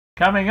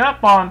Coming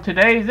up on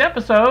today's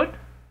episode,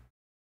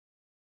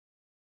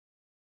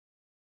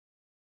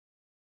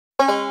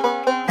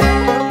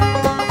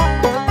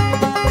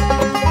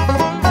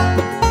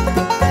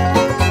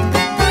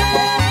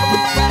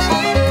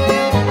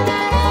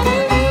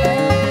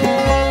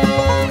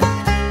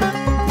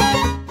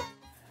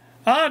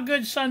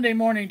 good Sunday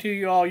morning to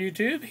you all,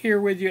 YouTube. Here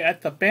with you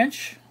at the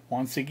bench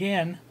once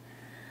again.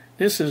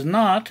 This is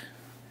not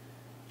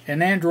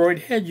an Android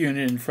head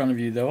unit in front of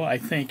you, though. I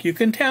think you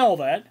can tell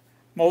that.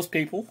 Most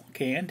people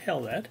can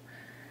tell that.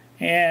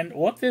 And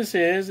what this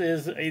is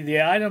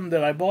the item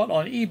that I bought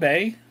on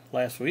eBay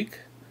last week.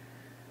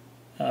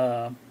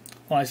 When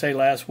I say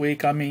last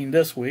week, I mean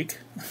this week.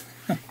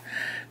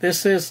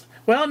 This is,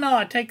 well, no,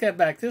 I take that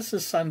back. This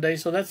is Sunday,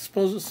 so that's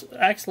supposed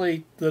to,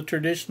 actually the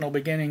traditional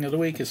beginning of the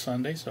week is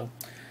Sunday. So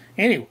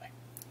anyway,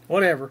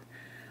 whatever.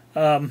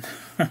 I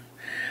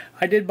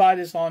did buy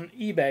this on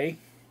eBay.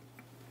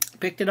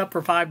 Picked it up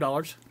for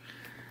 $5.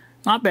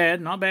 Not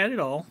bad at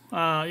all.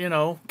 You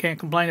know, can't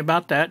complain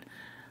about that.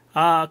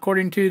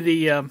 According to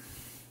the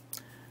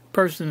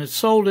person that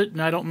sold it,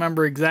 and I don't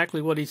remember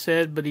exactly what he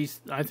said, but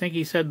I think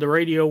he said the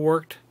radio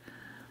worked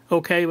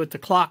okay, but the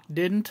clock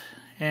didn't,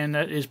 and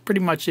that is pretty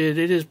much it.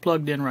 It is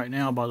plugged in right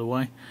now, by the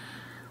way.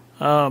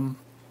 I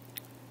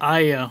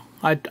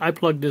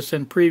plugged this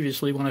in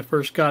previously when I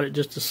first got it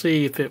just to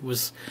see if it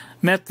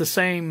met the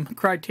same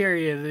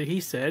criteria that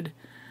he said,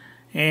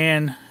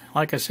 and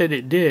like I said,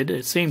 it did.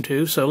 It seemed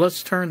to. So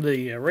let's turn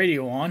the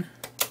radio on.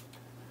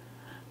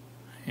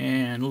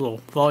 And a little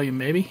volume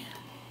maybe.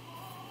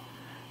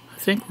 I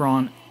think we're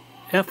on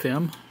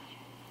FM.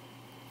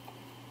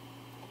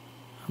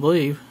 I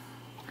believe.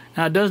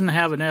 Now it doesn't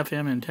have an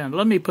FM antenna.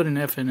 Let me put an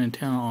FM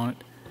antenna on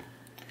it.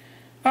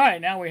 Alright,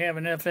 now we have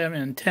an FM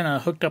antenna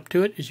hooked up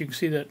to it. As you can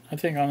see that, I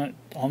think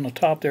on the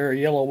top there, a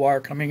yellow wire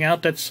coming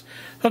out. That's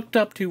hooked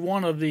up to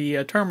one of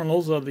the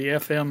terminals of the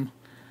FM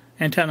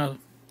antenna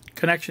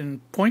connection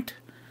point.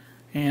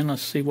 And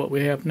let's see what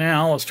we have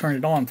now. Let's turn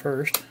it on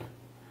first.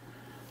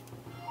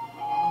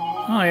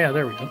 Oh yeah,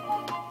 there we go.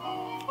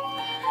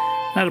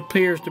 That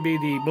appears to be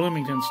the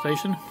Bloomington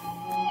station.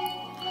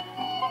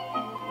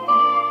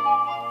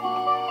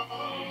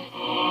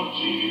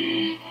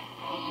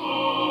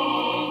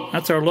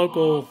 That's our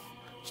local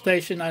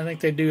station. I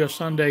think they do a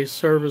Sunday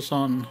service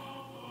on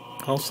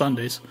all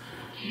Sundays.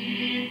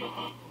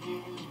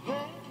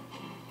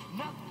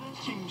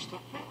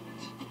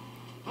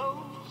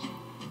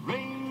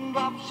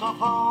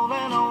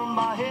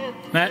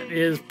 That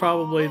is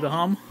probably the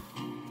hum.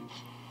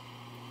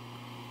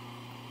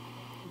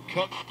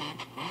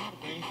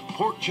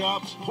 Pork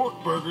chops,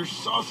 pork burgers,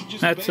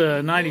 sausages. That's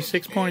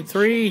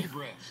 96.3.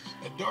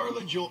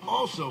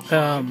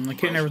 I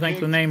can't never think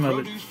of the name of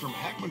it. From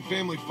Hackman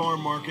Family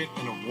Farm Market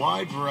and a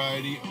wide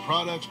variety of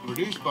products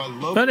produced by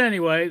local. But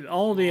anyway,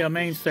 all the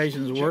main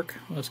stations work.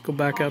 Let's go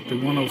back up to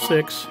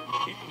 106.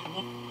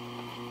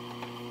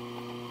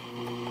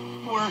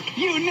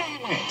 You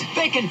nailed it.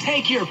 They can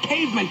take your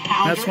pavement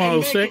pounder. That's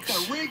 106. And make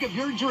it the rig of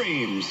your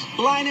dreams.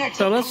 Line X.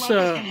 So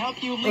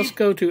let's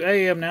go to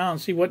AM now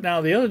and see what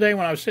now. The other day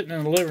when I was sitting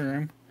in the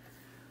living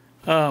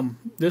room,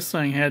 this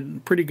thing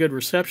had pretty good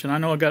reception. I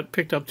know I got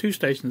picked up 2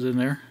 stations in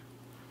there.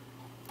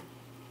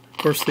 Of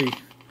course, the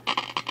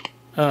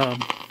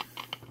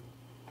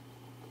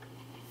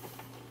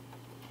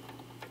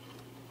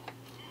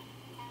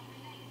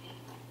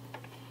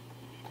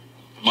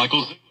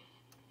Michael,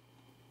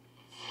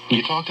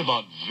 you talked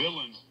about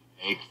villains.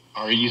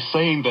 Are you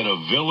saying that a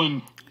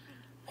villain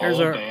There's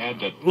all our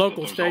bad, that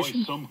local that there's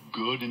station. always some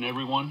good in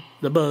everyone?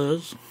 The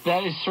Buzz.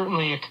 That is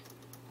certainly a...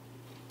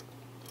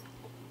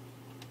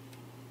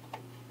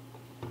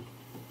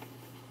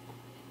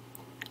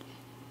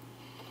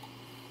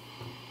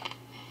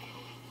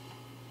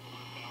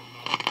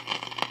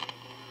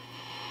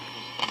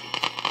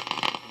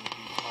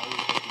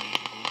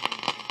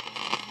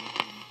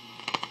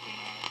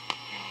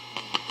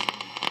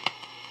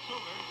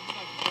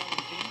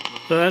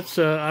 So that's,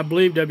 I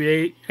believe,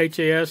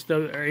 WHAS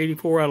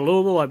 84 out of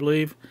Louisville, I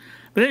believe.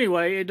 But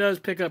anyway, it does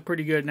pick up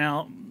pretty good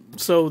now.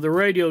 So the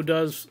radio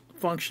does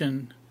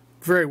function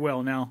very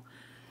well now.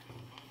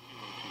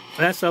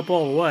 That's up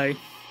all the way.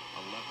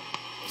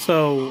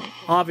 So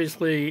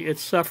obviously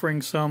it's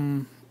suffering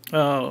some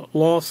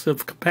loss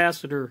of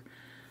capacity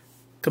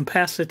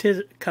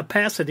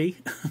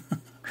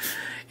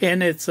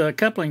in its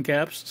coupling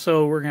caps.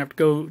 So we're going to have to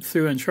go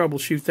through and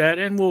troubleshoot that.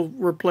 And we'll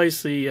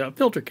replace the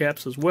filter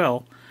caps as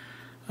well.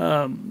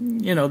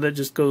 You know, that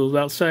just goes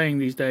without saying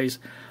these days.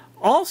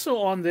 Also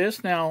on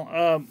this,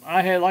 now,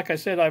 I had, like I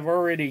said, I've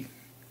already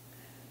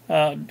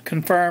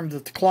confirmed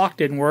that the clock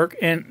didn't work.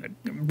 And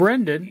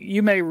Brendan,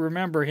 you may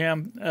remember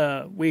him.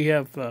 We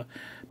have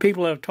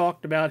people have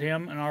talked about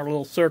him in our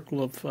little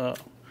circle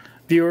of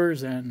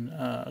viewers and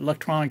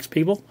electronics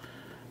people.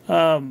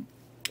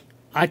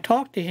 I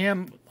talked to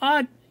him,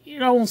 I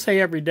won't say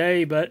every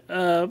day, but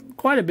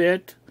quite a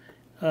bit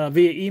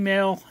via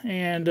email.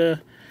 And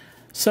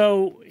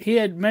so he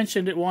had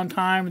mentioned at one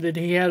time that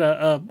he had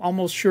a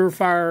almost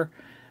surefire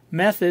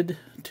method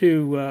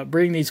to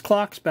bring these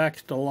clocks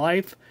back to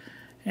life.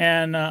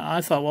 And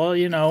I thought, well,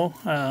 you know,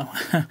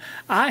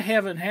 I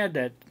haven't had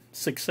that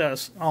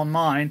success on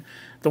mine.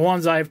 The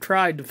ones I've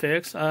tried to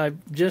fix, I've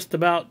just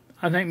about,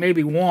 I think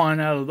maybe one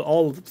out of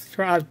all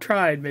I've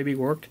tried maybe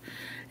worked,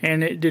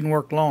 and it didn't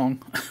work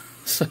long.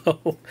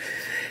 So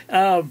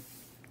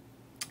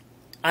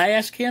I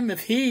asked him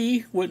if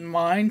he wouldn't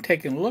mind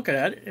taking a look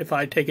at it, if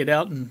I take it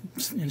out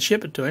and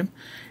ship it to him,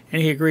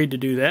 and he agreed to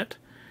do that.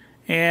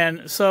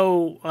 And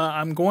so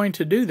I'm going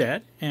to do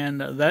that,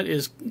 and that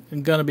is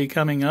going to be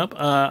coming up.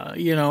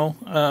 You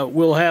know,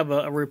 we'll have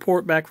a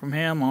report back from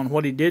him on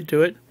what he did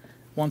to it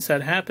once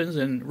that happens,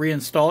 and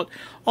reinstall it.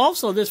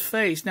 Also, this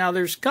face, now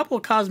there's a couple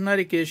of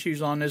cosmetic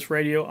issues on this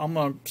radio. I'm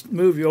going to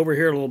move you over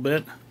here a little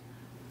bit.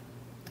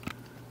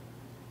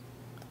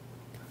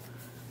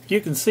 You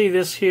can see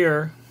this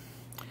here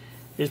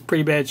is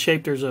pretty bad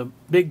shape. There's a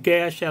big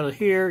gash out of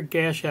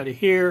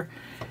here,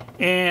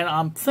 and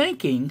I'm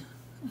thinking,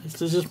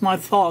 this is just my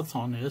thoughts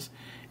on this,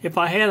 if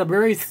I had a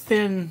very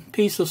thin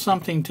piece of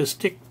something to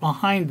stick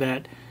behind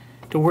that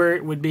to where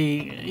it would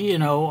be, you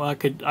know, I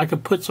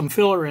could put some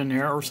filler in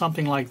there or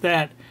something like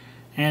that,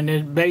 and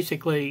then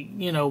basically,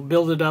 you know,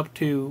 build it up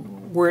to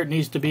where it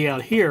needs to be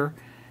out here,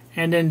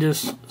 and then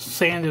just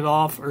sand it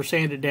off or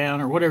sand it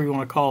down or whatever you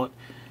want to call it,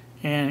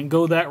 and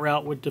go that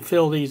route with to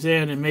fill these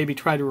in and maybe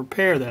try to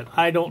repair that.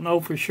 I don't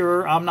know for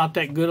sure. I'm not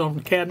that good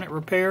on cabinet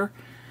repair.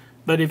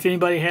 But if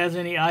anybody has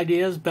any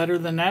ideas better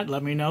than that,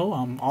 let me know.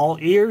 I'm all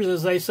ears,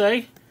 as they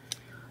say.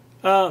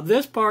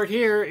 This part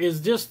here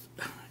is just,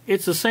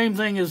 it's the same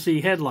thing as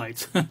the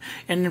headlights.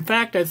 And in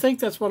fact, I think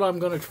that's what I'm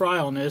going to try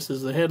on this,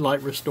 is the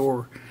headlight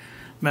restore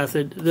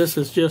method. This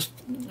is just,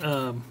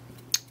 I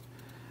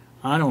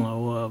don't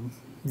know,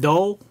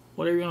 dull,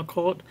 whatever you want to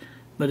call it.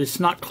 But it's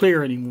not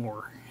clear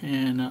anymore.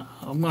 And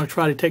I'm going to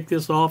try to take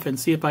this off and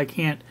see if I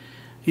can't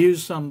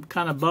use some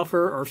kind of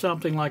buffer or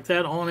something like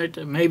that on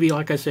it. Maybe,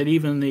 like I said,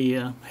 even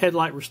the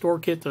headlight restore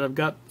kit that I've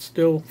got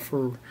still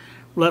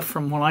left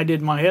from when I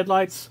did my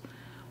headlights.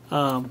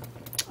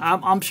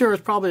 I'm sure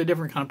it's probably a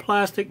different kind of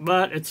plastic,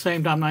 but at the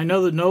same time, I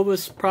know the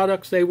Novus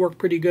products, they work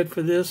pretty good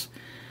for this.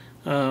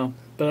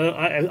 But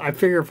I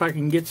figure if I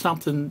can get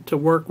something to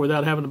work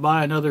without having to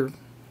buy another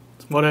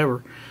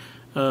whatever,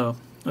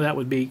 that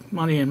would be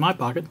money in my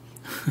pocket.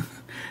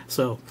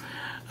 So,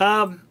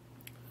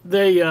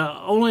 the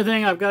only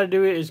thing I've got to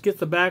do is get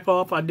the back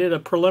off. I did a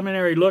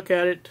preliminary look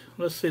at it.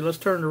 Let's see, let's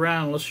turn it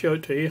around and let's show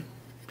it to you.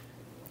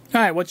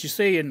 Alright, what you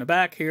see in the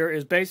back here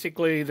is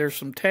basically there's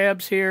some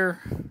tabs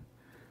here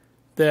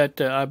that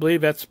I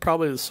believe that's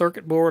probably the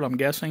circuit board, I'm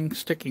guessing,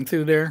 sticking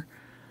through there.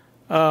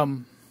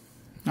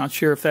 Not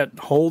sure if that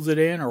holds it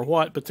in or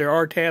what, but there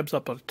are tabs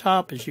up at the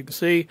top, as you can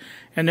see.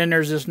 And then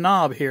there's this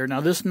knob here. Now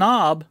this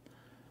knob,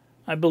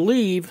 I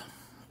believe,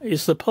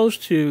 is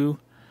supposed to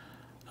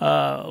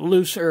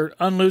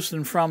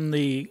unloosen from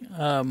the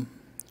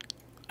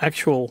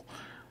actual,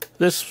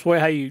 this is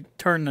how you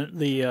turn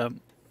the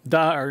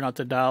dial, or not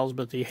the dials,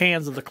 but the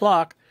hands of the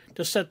clock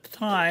to set the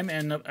time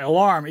and the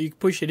alarm. You can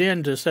push it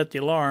in to set the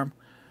alarm,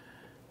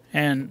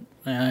 and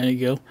there you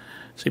go.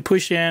 So you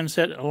push in,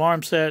 set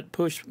alarm set,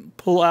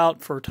 pull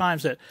out for time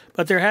set.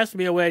 But there has to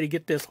be a way to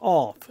get this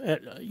off,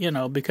 you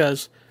know,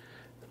 because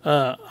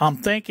I'm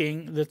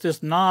thinking that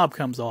this knob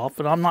comes off,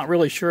 but I'm not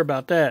really sure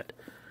about that.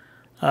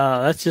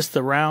 That's just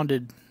the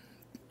rounded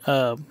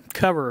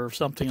cover or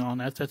something on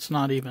that. That's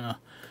not even a,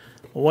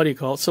 what do you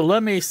call it? So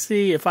let me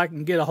see if I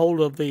can get a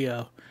hold of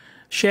the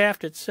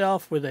shaft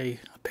itself with a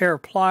pair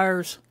of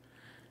pliers.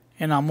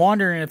 And I'm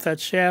wondering if that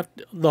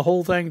shaft, the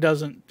whole thing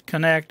doesn't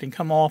connect and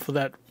come off of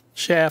that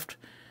shaft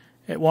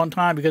at one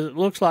time, because it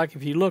looks like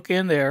if you look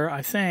in there,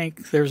 I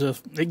think there's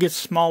it gets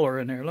smaller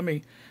in there. Let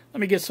me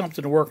get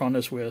something to work on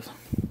this with.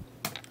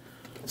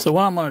 So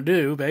what I'm going to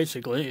do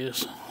basically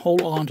is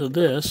hold on to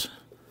this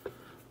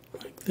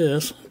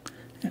this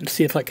and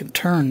see if I can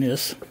turn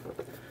this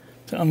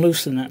to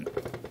unloosen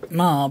that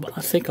knob.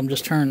 I think I'm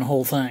just turning the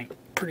whole thing,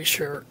 pretty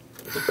sure.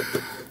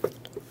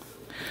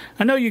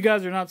 I know you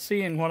guys are not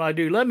seeing what I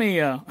do. Let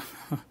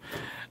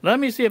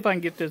me see if I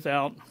can get this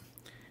out,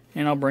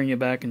 and I'll bring you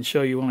back and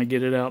show you when I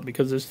get it out,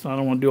 because I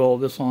don't want to do all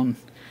this on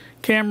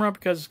camera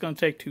because it's going to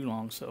take too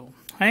long. So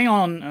hang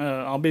on,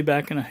 I'll be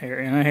back in a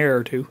hair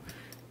or two.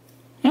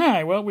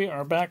 Alright, well, we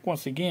are back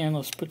once again.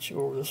 Let's put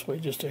you over this way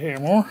just a hair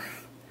more.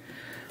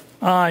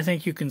 I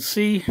think you can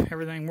see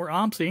everything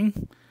I'm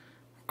seeing.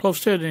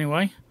 Close to it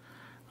anyway.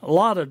 A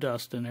lot of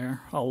dust in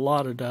there. A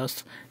lot of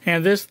dust.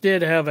 And this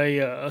did have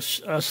a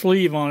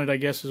sleeve on it, I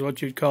guess is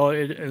what you'd call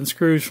it, and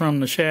screws from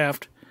the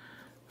shaft.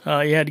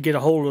 You had to get a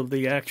hold of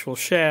the actual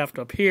shaft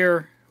up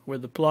here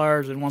with the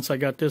pliers, and once I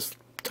got this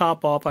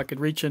top off, I could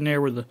reach in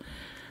there with the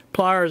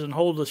pliers and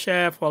hold the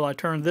shaft while I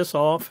turned this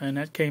off, and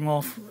that came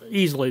off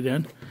easily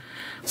then.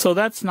 So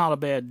that's not a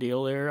bad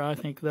deal there. I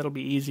think that'll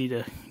be easy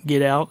to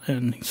get out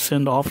and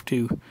send off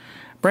to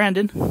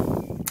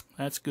Brandon.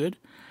 That's good.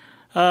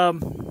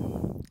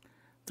 The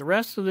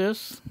rest of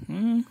this,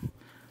 you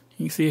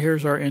can see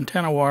here's our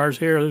antenna wires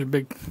here. There's a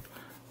big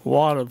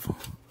wad of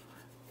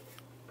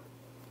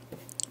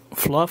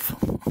fluff.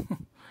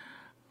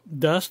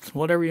 dust,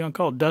 whatever you want to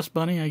call it, dust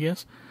bunny, I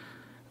guess.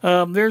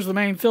 There's the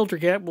main filter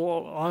cap.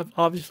 We'll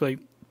obviously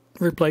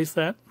replace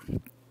that.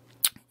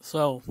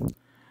 So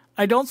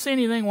I don't see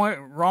anything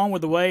wrong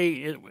with the way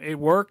it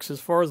works as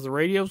far as the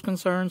radio is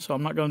concerned, so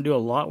I'm not going to do a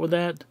lot with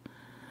that.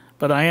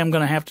 But I am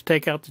going to have to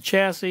take out the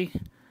chassis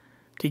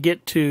to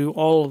get to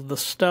all of the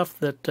stuff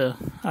that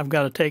I've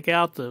got to take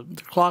out. The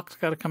clock's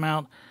got to come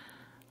out.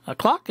 A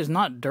clock is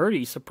not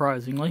dirty,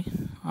 surprisingly.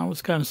 I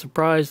was kind of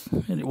surprised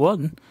that it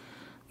wasn't,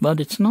 but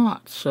it's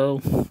not.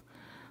 So,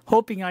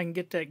 hoping I can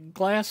get that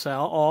glass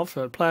out off,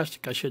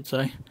 plastic I should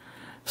say.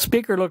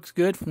 Speaker looks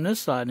good from this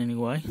side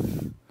anyway.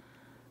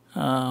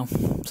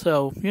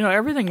 So, you know,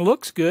 everything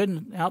looks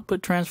good.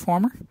 Output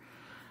transformer,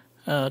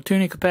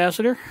 tuning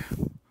capacitor,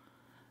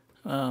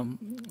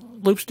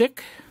 loop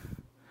stick.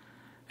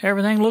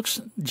 Everything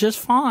looks just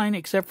fine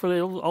except for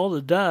all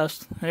the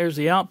dust. There's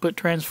the output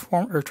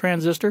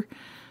transistor.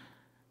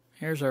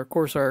 Here's, of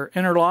course, our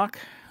interlock.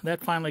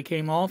 That finally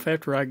came off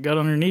after I got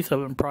underneath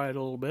of it and pried it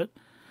a little bit.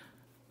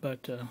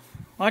 But,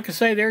 like I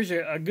say, there's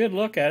a good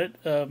look at it.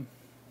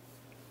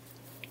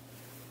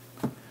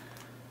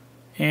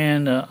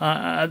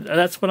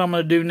 That's what I'm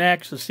going to do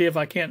next, to see if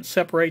I can't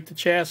separate the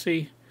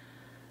chassis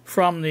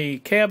from the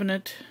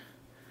cabinet.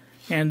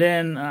 And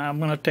then I'm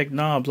going to take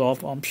knobs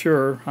off, I'm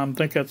sure. I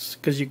think that's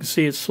because you can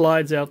see it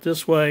slides out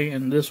this way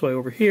and this way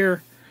over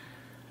here.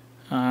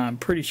 I'm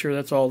pretty sure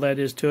that's all that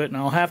is to it. And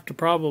I'll have to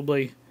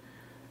probably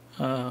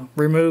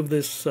remove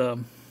this.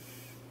 Well,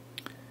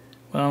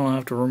 I don't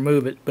have to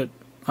remove it, but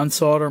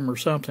unsolder them or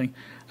something.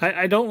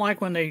 I don't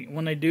like when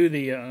they do the.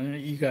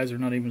 You guys are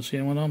not even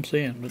seeing what I'm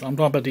seeing, but I'm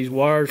talking about these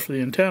wires for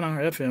the antenna,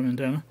 or FM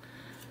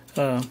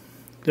antenna.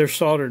 They're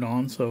soldered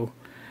on, so.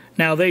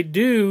 Now they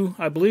do,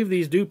 I believe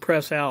these do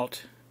press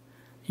out.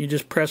 You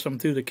just press them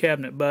through the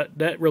cabinet, but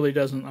that really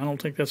doesn't, I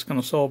don't think that's going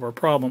to solve our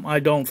problem. I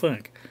don't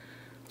think.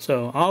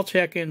 So I'll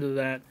check into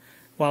that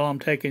while I'm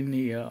taking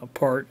the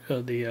apart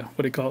the, what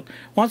do you call it?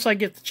 Once I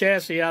get the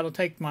chassis out, I'll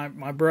take my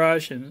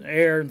brush and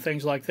air and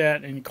things like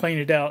that and clean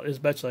it out as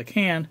best as I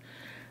can.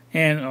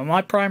 And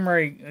my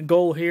primary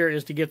goal here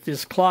is to get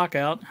this clock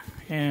out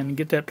and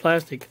get that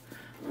plastic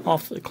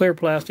off, the clear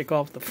plastic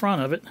off the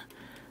front of it.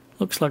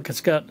 Looks like it's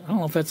got, I don't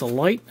know if that's a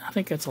light. I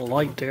think that's a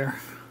light there.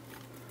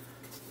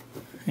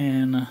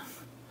 And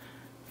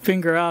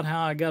figure out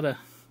how I got to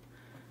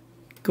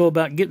go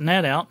about getting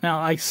that out.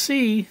 Now I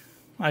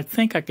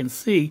think I can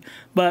see,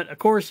 but of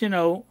course, you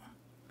know,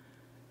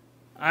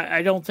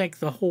 I don't think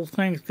the whole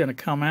thing's going to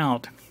come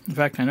out. In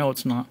fact, I know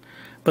it's not.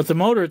 But the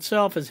motor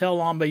itself is held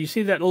on, but you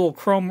see that little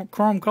chrome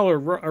colored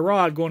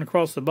rod going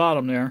across the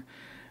bottom there.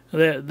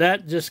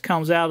 That just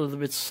comes out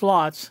of its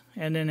slots,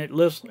 and then it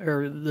lifts,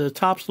 or the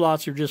top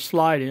slots are just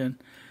slide in,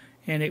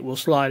 and it will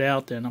slide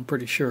out then, I'm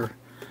pretty sure.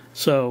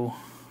 So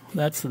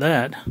that's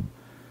that.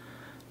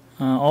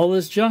 All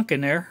this junk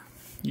in there,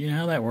 you know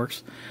how that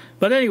works.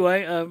 But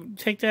anyway,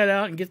 take that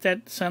out and get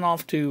that sent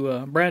off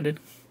to Brandon,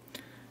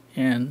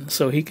 and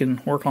so he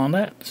can work on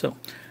that. So, all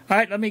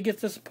right, let me get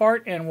this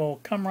apart, and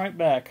we'll come right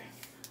back.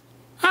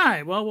 All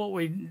right, well, what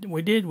we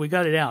did, we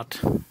got it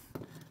out.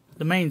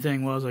 The main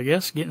thing was, I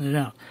guess, getting it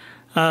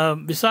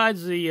out.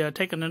 Besides the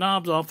taking the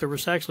knobs off, there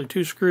was actually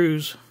 2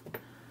 screws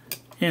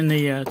in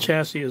the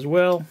chassis as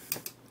well.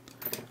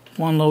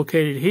 One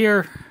located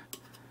here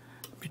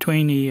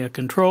between the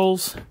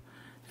controls.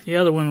 The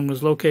other one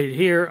was located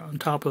here on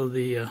top of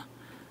the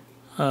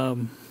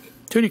tuning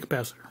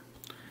capacitor.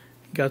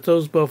 Got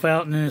those both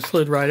out, and then it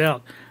slid right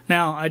out.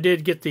 Now, I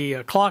did get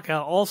the clock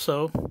out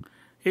also.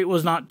 It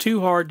was not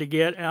too hard to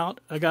get out.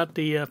 I got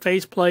the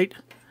faceplate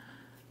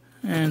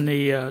and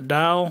the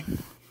dial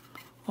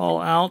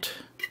all out.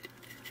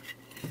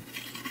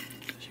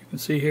 As you can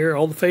see here,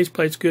 all the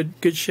faceplates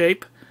good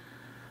shape.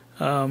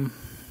 So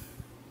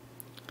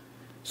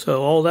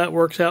all that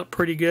works out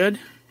pretty good.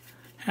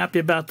 Happy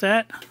about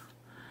that.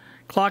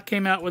 Clock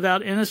came out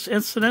without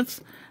incidents.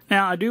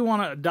 Now I do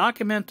want to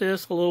document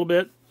this a little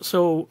bit.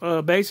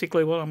 So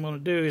basically what I'm going to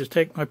do is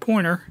take my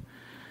pointer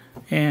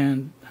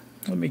and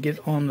let me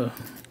get on the.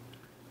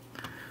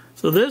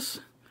 So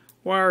this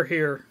wire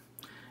here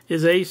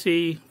is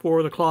AC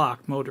for the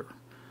clock motor.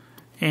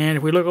 And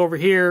if we look over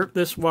here,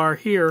 this wire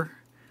here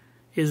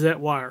is that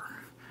wire.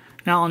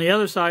 Now on the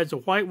other side is a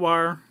white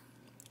wire.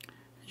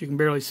 You can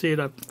barely see it.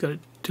 I've got it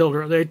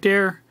tilted right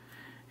there.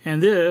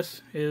 And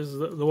this is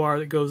the wire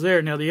that goes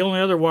there. Now the only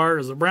other wire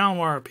is the brown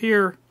wire up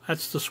here.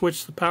 That's to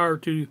switch the power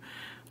to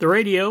the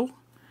radio.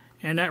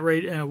 And that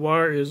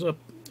wire is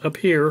up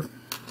here.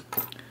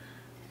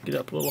 Get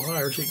up a little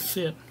higher so you can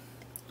see it.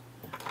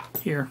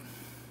 Here.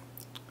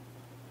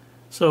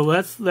 So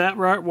that's that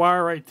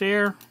wire right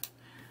there.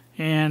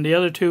 And the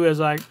other 2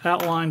 as I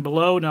outlined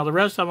below. Now the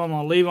rest of them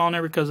I'll leave on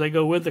there because they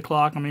go with the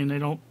clock. I mean, they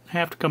don't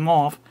have to come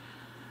off.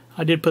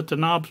 I did put the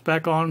knobs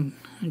back on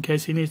in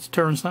case he needs to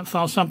turn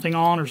something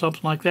on or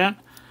something like that.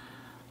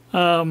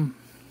 Not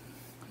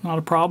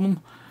a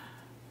problem.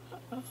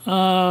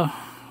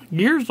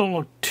 Gears don't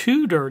look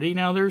too dirty.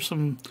 Now there's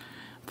some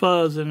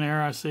fuzz in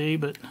there I see,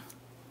 but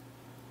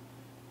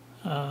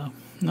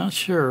not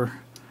sure.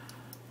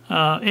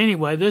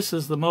 Anyway, this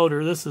is the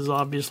motor. This is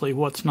obviously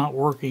what's not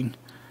working.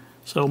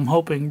 So I'm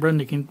hoping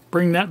Brenda can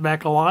bring that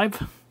back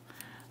alive.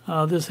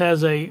 This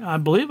has I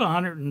believe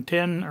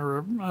 110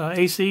 or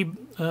AC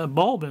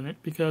bulb in it,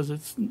 because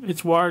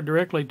it's wired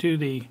directly to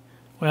the,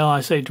 well,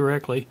 I say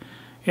directly,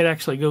 it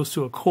actually goes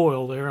to a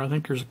coil there. I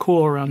think there's a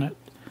coil around it,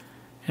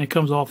 and it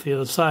comes off the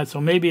other side.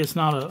 So maybe it's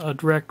not a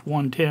direct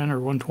 110 or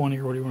 120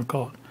 or what do you want to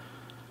call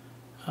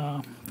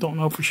it. Don't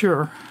know for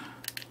sure.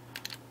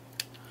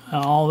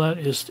 All that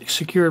is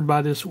secured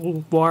by this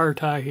wire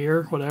tie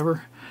here,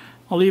 whatever.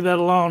 I'll leave that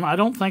alone. I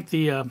don't think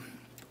the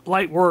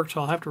light works.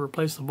 I'll have to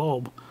replace the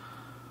bulb.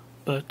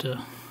 But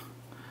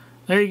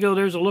there you go.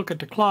 There's a look at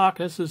the clock.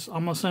 I'm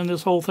going to send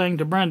this whole thing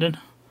to Brendan,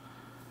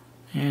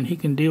 and he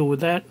can deal with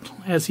that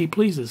as he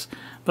pleases.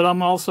 But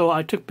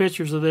I took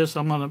pictures of this.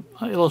 I'm going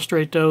to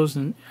illustrate those,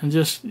 and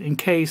just in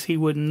case he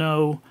wouldn't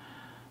know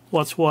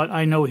what's what.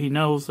 I know he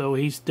knows, though.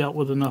 He's dealt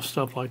with enough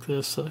stuff like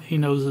this. He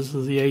knows this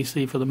is the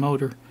AC for the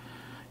motor,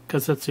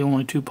 because that's the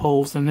only two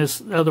poles. And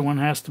this other one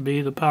has to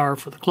be the power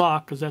for the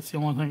clock, because that's the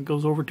only thing that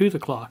goes over to the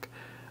clock.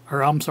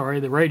 Or, I'm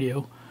sorry, the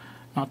radio.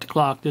 Not the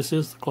clock. This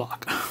is the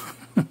clock.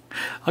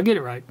 I'll get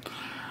it right.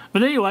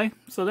 But anyway,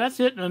 so that's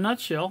it in a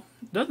nutshell.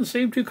 Doesn't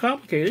seem too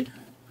complicated.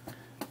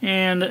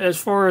 And as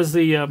far as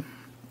the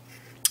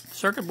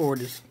circuit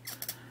board is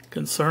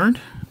concerned,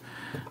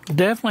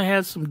 definitely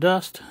had some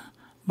dust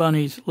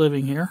bunnies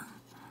living here.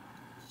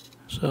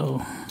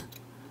 So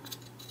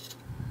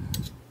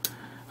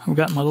I've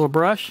got my little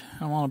brush.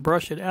 I want to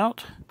brush it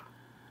out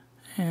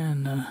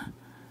and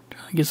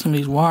try to get some of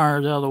these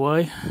wires out of the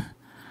way.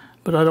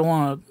 But I don't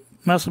want to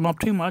mess them up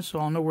too much, so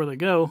I'll know where they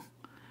go.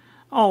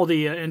 All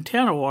the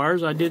antenna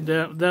wires, I did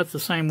that's the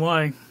same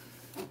way.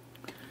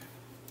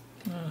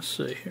 Let's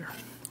see here.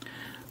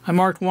 I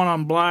marked one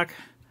on black,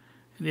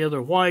 the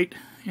other white,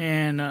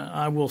 and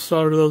I will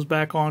solder those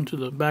back onto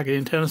the back of the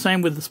antenna.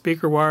 Same with the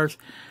speaker wires.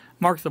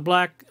 Mark the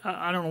black.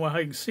 I don't know how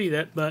you can see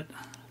that, but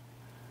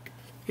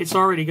it's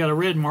already got a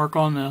red mark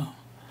on the,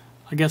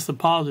 I guess, the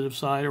positive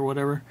side or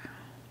whatever.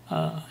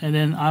 And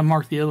then I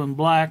marked the other one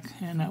black,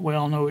 and that way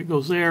I'll know it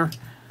goes there.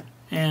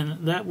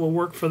 And that will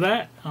work for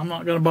that. I'm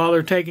not going to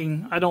bother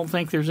taking, I don't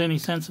think there's any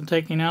sense in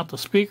taking out the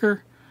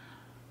speaker.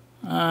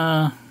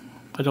 I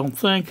don't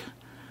think.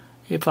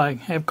 If I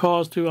have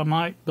cause to, I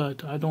might,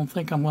 but I don't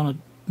think I'm going to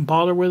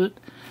bother with it.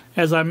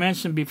 As I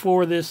mentioned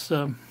before, this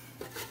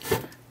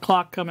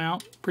clock come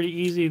out pretty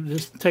easy.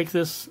 Just take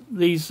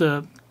these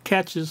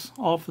catches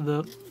off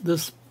of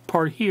this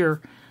part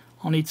here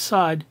on each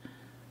side.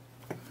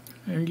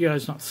 And you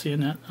guys not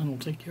seeing that? I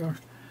don't think you are.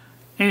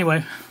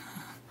 Anyway,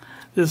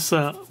 this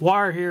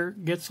wire here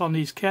gets on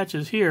these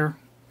catches here,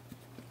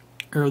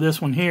 or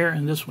this one here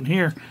and this one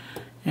here,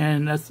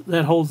 and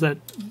that holds that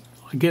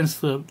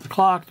against the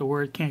clock to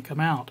where it can't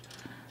come out.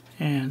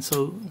 And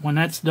so when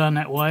that's done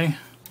that way,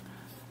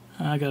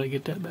 I got to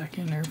get that back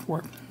in there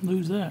before I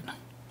lose that.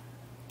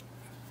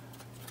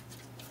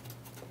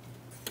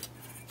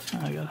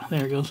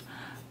 There it goes.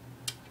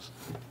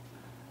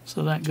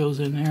 So that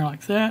goes in there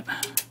like that,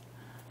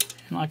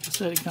 and like I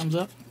said, it comes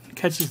up,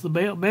 catches the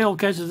bail. Bail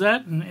catches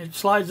that, and it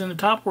slides in the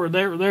top where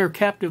they're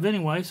captive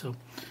anyway. So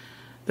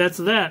that's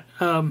that.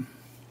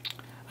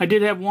 I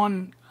did have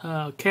one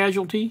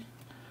casualty,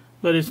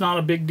 but it's not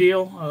a big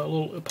deal. A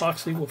little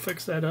epoxy will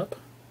fix that up.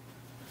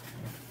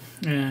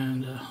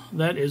 And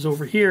that is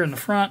over here in the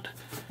front.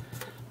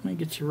 Let me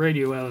get your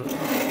radio out of the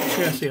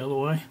chassis out of the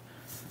way.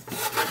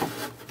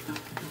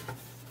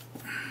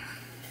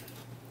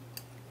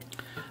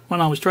 When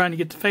I was trying to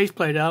get the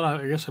faceplate out,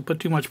 I guess I put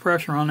too much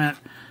pressure on that,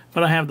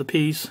 but I have the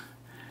piece.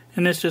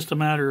 And it's just a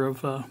matter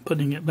of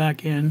putting it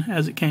back in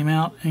as it came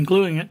out and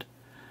gluing it.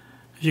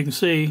 As you can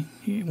see,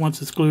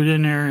 once it's glued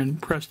in there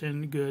and pressed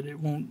in good, it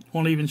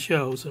won't even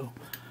show. So,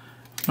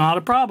 not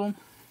a problem.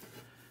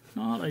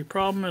 Not a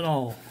problem at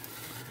all.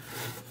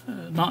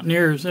 Not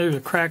near as there's a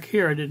crack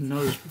here I didn't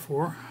notice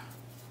before.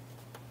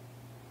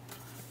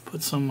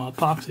 Put some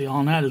epoxy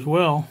on that as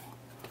well.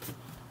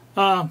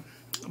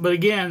 But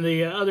again,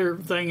 the other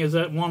thing is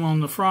that one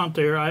on the front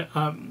there.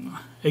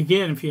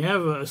 Again, if you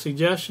have a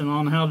suggestion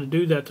on how to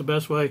do that the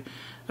best way,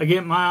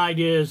 again, my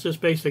idea is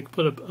just basically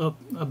put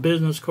a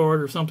business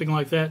card or something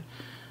like that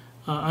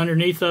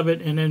underneath of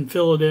it, and then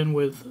fill it in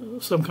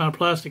with some kind of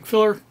plastic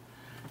filler.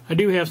 I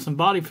do have some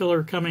body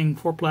filler coming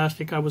for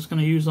plastic I was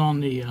going to use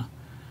on the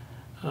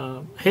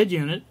head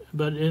unit,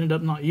 but ended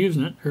up not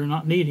using it or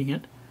not needing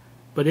it.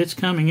 But it's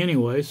coming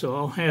anyway, so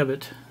I'll have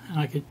it, and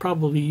I could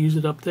probably use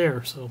it up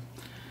there. So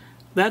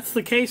that's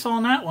the case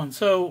on that one.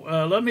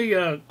 So let me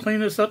clean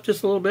this up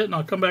just a little bit, and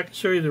I'll come back and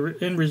show you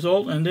the end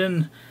result. And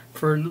then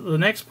for the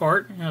next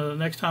part, the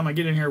next time I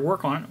get in here to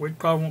work on it, which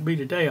probably won't be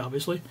today,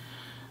 obviously,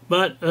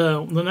 but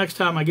the next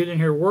time I get in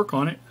here to work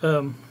on it,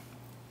 I'll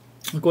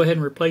go ahead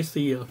and replace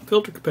the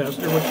filter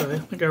capacitor, which I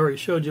think I already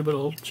showed you, but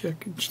I'll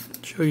check and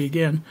show you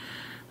again.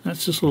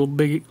 That's just a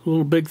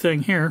little big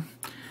thing here.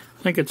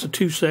 I think it's a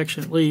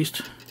 2-section at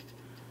least.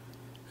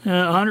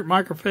 100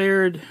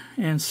 microfarad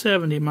and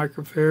 70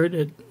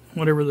 microfarad at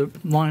whatever the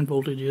line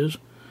voltage is.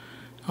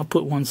 I'll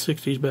put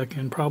 160s back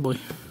in probably.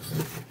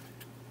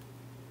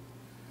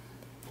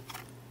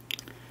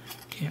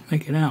 Can't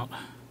make it out.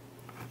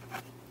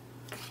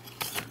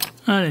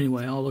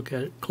 Anyway, I'll look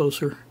at it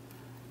closer.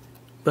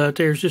 But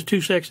there's just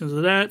 2 sections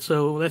of that,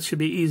 so that should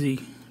be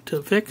easy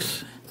to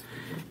fix.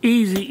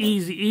 Easy,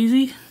 easy,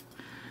 easy.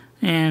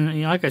 And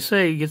you know, like I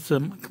say, get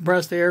some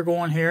compressed air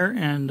going here,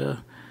 and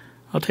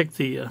I'll take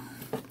the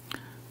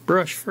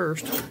brush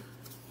first.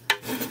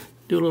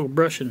 Do a little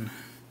brushing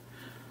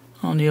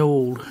on the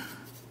old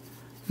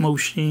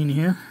machine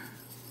here.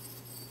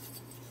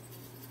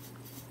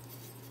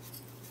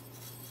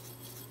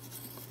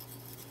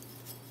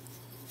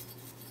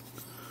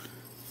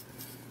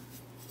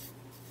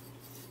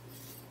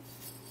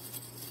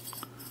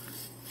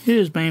 It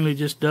is mainly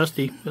just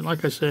dusty, but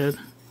like I said,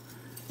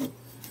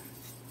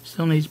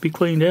 still needs to be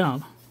cleaned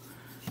out.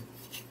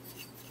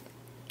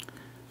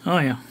 Oh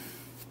yeah.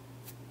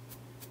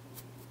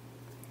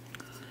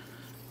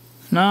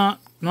 Not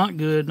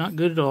good, not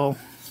good at all.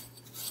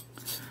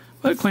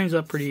 But it cleans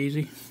up pretty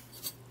easy.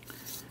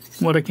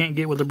 What I can't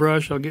get with the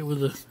brush, I'll get with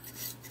the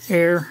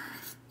air.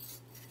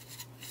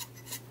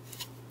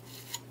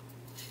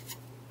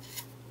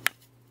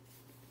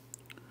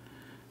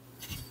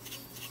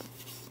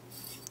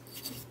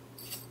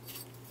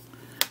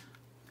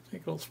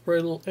 I'll spray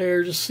a little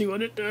air, just see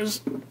what it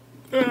does.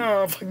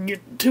 Oh, if I can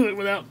get to it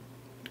without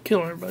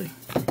killing everybody.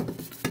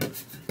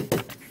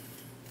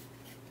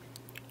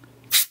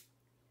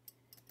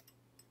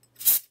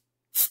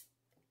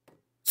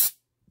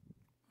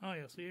 Oh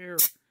yes, the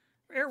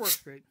air works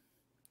great.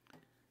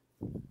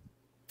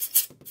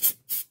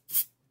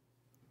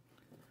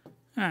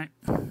 Alright.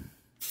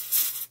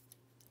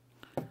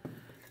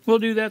 We'll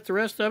do that the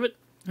rest of it,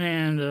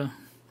 and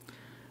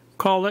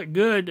call that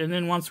good, and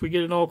then once we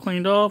get it all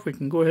cleaned off, we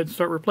can go ahead and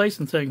start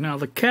replacing things. Now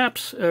the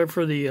caps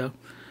for the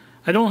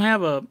I don't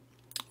have a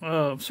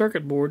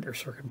circuit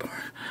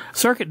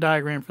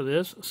diagram for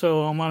this,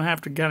 so I'm gonna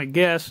have to kind of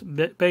guess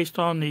based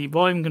on the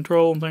volume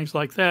control and things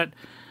like that.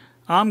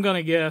 I'm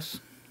gonna guess,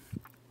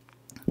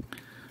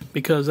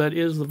 because that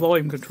is the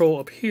volume control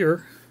up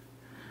here,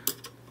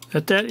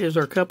 that is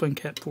our coupling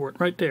cap port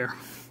right there.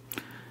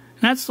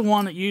 And that's the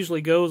one that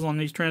usually goes on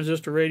these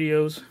transistor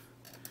radios.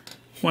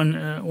 When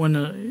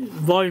the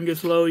volume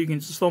gets low, you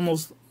can just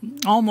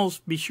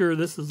almost be sure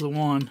this is the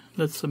one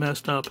that's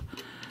messed up.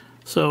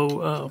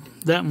 So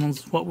that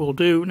one's what we'll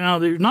do. Now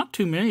there's not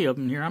too many of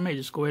them here. I may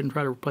just go ahead and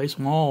try to replace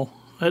them all.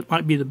 That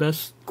might be the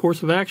best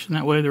course of action.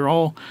 That way they're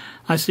all.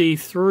 I see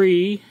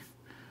 3.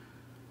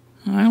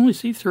 I only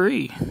see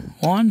 3.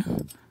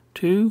 1,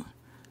 2,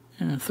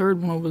 and a third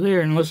one over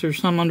there. Unless there's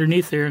some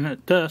underneath there in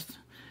that dust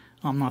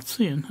I'm not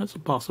seeing. That's a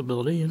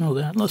possibility. You know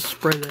that. Let's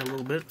spray that a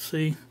little bit.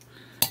 See.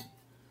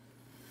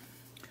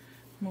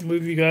 I'm going to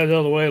move you guys out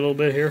of the way a little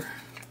bit here.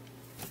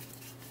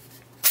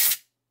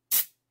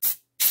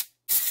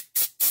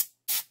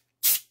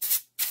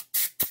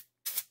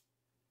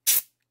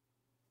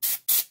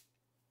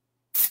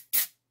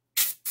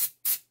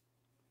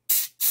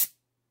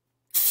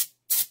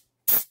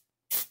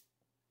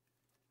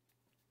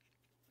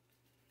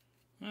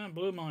 I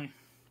blew my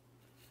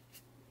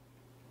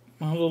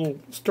little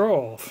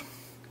straw off.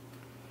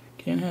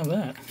 Can't have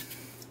that.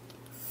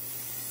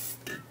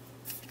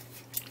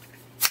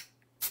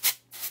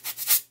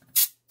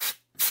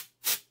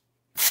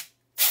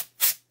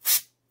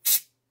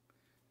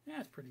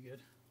 That's pretty good.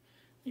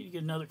 Need to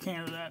get another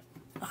can of that.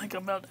 I think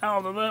I'm about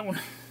out of that one.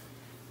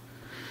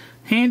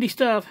 Handy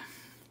stuff.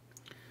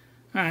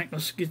 Alright,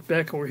 let's get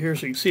back over here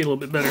so you can see a little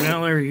bit better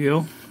now. There you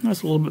go.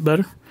 That's a little bit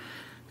better.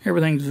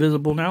 Everything's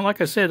visible now.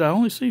 Like I said, I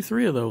only see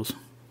 3 of those.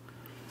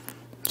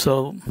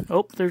 So,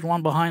 oh, there's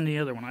one behind the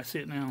other one. I see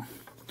it now.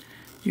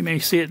 You may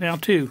see it now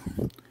too.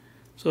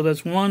 So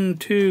that's 1,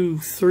 2,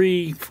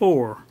 3,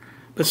 4.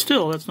 But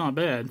still, that's not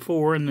bad.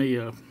 4 in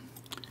the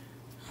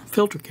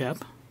filter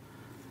cap.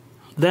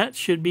 That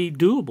should be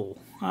doable,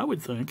 I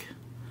would think.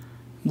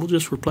 We'll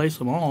just replace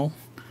them all.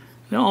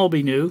 They'll all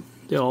be new.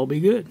 They'll all be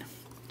good.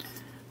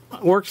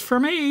 Works for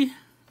me.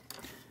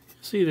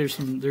 See, there's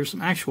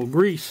some actual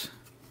grease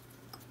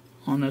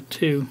on that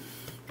too.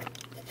 I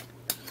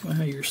don't know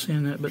how you're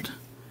seeing that, but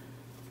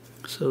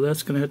so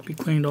that's going to have to be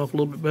cleaned off a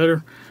little bit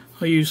better.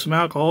 I'll use some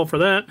alcohol for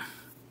that.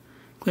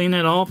 Clean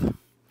that off.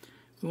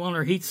 We want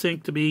our heat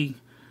sink to be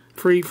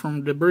free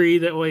from debris.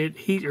 That way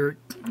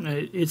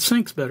it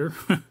sinks better.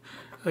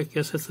 I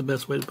guess that's the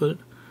best way to put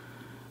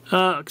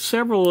it.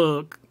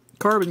 Several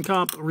carbon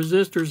cop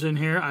resistors in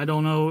here. I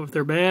don't know if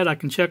they're bad. I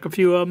can check a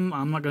few of them.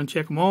 I'm not going to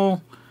check them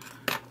all,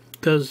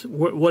 because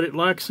what it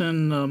lacks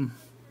in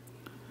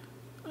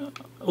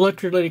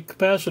electrolytic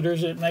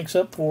capacitors, it makes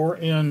up for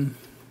in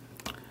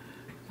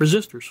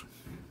resistors.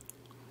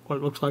 What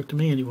it looks like to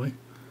me, anyway.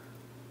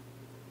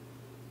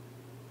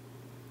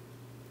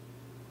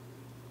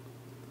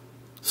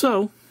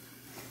 So,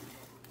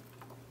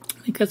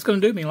 I think that's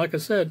going to do me. Like I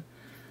said,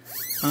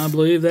 I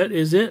believe that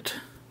is it.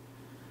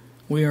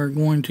 We are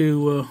going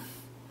to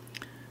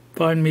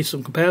find me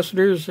some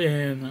capacitors,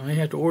 and I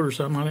have to order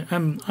some.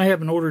 I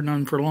haven't ordered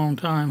none for a long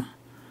time,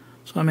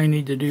 so I may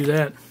need to do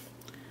that.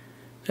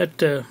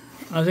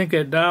 I think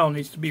that dial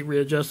needs to be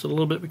readjusted a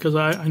little bit, because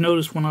I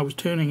noticed when I was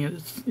tuning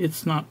it,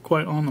 it's not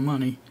quite on the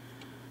money.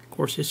 Of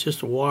course, it's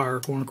just a wire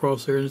going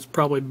across there, and it's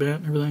probably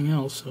bent and everything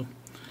else, so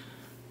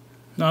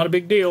not a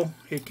big deal.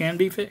 It can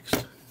be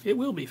fixed. It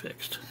will be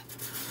fixed.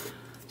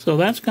 So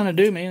that's going to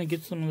do me, and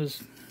get some of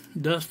this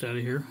dust out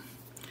of here.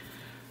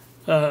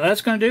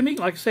 That's going to do me.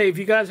 Like I say, if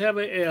you guys have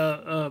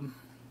and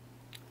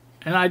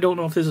I don't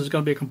know if this is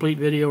going to be a complete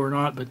video or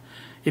not, but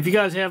if you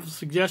guys have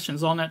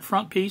suggestions on that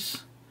front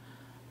piece,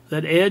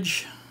 that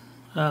edge,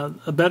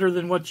 better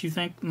than what you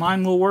think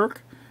mine will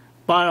work,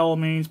 by all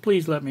means,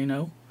 please let me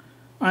know.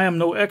 I am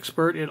no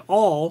expert at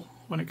all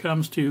when it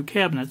comes to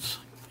cabinets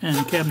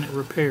and cabinet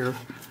repair.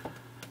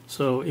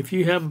 So if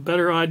you have a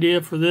better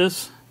idea for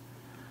this,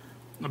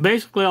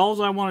 basically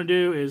all I want to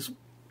do is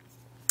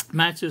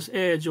match this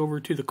edge over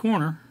to the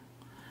corner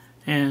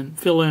and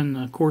fill in,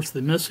 of course,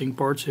 the missing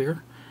parts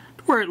here,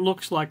 to where it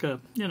looks like a,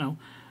 you know,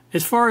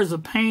 as far as the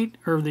paint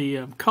or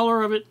the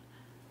color of it,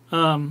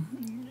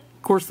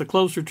 of course, the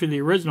closer to the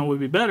original would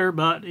be better,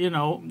 but, you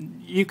know,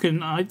 you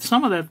can,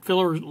 some of that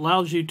filler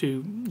allows you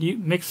to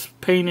mix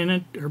paint in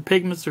it, or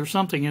pigments or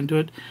something into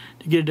it,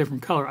 to get a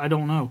different color. I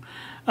don't know.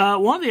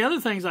 One of the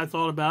other things I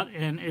thought about,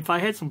 and if I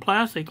had some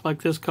plastic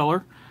like this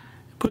color,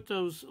 put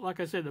those, like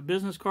I said, the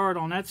business card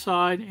on that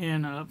side,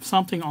 and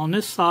something on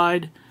this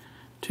side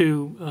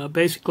to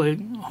basically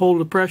hold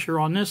the pressure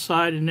on this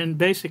side, and then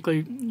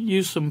basically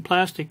use some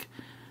plastic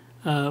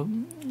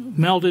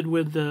melted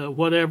with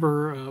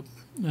whatever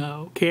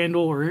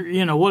candle, or,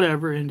 you know,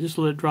 whatever, and just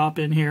let it drop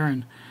in here.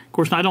 And of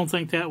course, I don't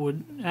think that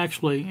would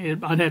actually,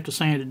 I'd have to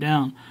sand it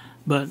down,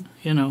 but,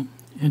 you know,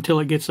 until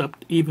it gets up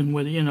even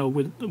with, you know,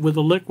 with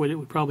the liquid, it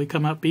would probably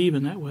come up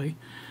even that way.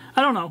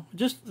 I don't know,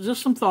 just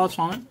some thoughts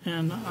on it.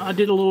 And I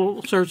did a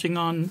little searching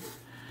on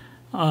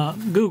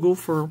Google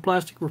for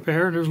plastic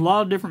repair, and there's a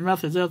lot of different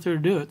methods out there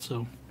to do it.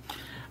 So,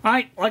 all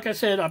right, like I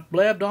said, I've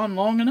blabbed on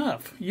long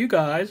enough. You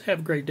guys have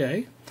a great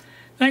day.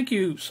 Thank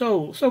you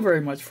so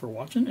very much for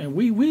watching, and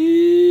we will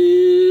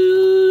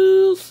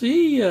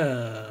see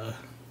ya.